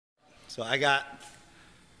So I got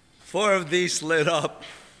 4 of these lit up,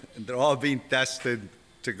 and they're all being tested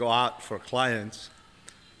to go out for clients.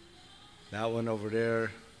 That one over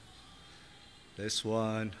there, this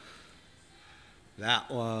one,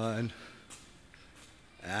 that one,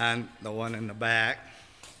 and the one in the back.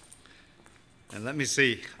 And let me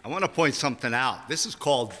see, I want to point something out. This is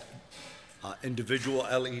called individual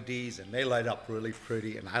LEDs, and they light up really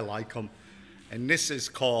pretty, and I like them. And this is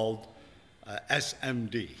called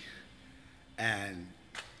SMD. And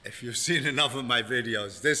if you've seen enough of my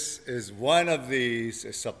videos, this is one of these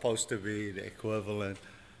is supposed to be the equivalent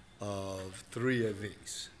of 3 of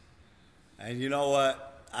these. And you know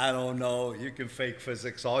what? I don't know. You can fake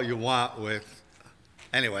physics all you want with.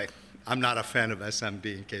 Anyway, I'm not a fan of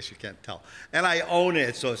SMD, in case you can't tell. And I own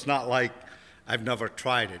it, so it's not like I've never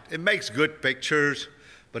tried it. It makes good pictures,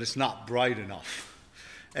 but it's not bright enough.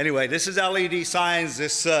 Anyway, this is LED signs.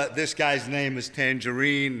 This guy's name is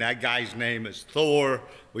Tangerine. That guy's name is Thor.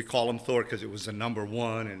 We call him Thor because it was the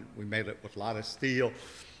 #1, and we made it with a lot of steel.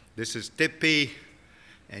 This is Tippy,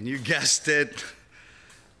 and you guessed it.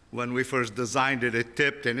 When we first designed it, it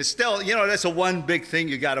tipped, and it's still, you know, that's the one big thing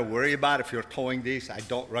you got to worry about if you're towing these. I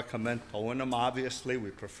don't recommend towing them, obviously. We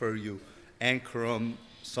prefer you anchor them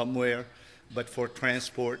somewhere, but for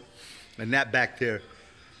transport. And that back there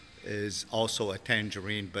is also a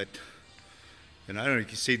Tangerine, but you know, I don't know if you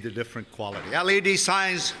can see the different quality. LED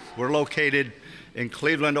signs, we're located in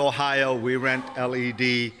Cleveland, Ohio. We rent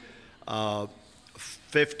LED,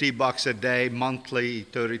 $50 a day, monthly,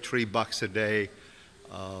 $33 a day.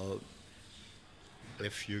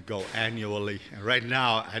 If you go annually. And right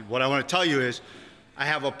now, what I want to tell you is I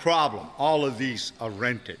have a problem. All of these are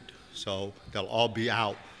rented, so they'll all be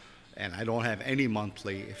out, and I don't have any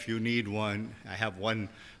monthly. If you need one, I have one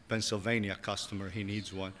Pennsylvania customer, he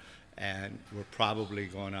needs one, and we're probably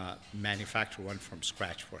going to manufacture one from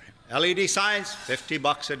scratch for him. LED signs,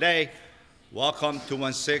 $50 a day. Welcome,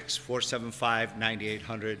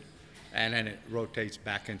 216-475-9800. And then it rotates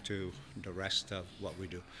back into the rest of what we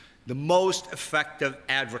do. The most effective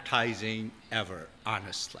advertising ever,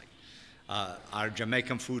 honestly. Our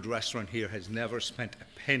Jamaican food restaurant here has never spent a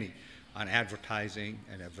penny on advertising,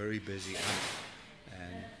 and they're very busy.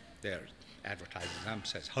 And they're advertising them,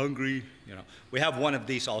 says hungry, you know. We have one of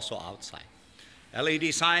these also outside.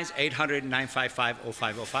 LED signs,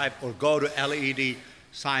 800-955-0505, or go to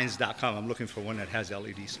LEDSIGNZ.com. I'm looking for one that has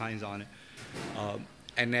LED signs on it.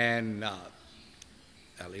 And then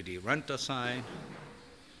LED rent a sign,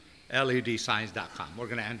 LEDSIGNZ.com. We're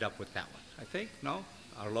going to end up with that one, I think. No?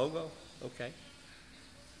 Our logo? Okay.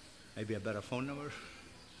 Maybe a better phone number?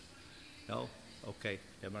 No? Okay.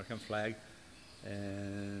 The American flag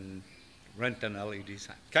and rent an LED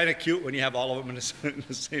sign. Kind of cute when you have all of them in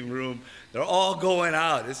the same room. They're all going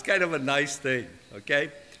out. It's kind of a nice thing,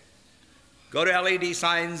 okay? Go to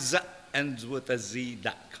LEDSIGNZ, ends with a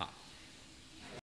Z.com.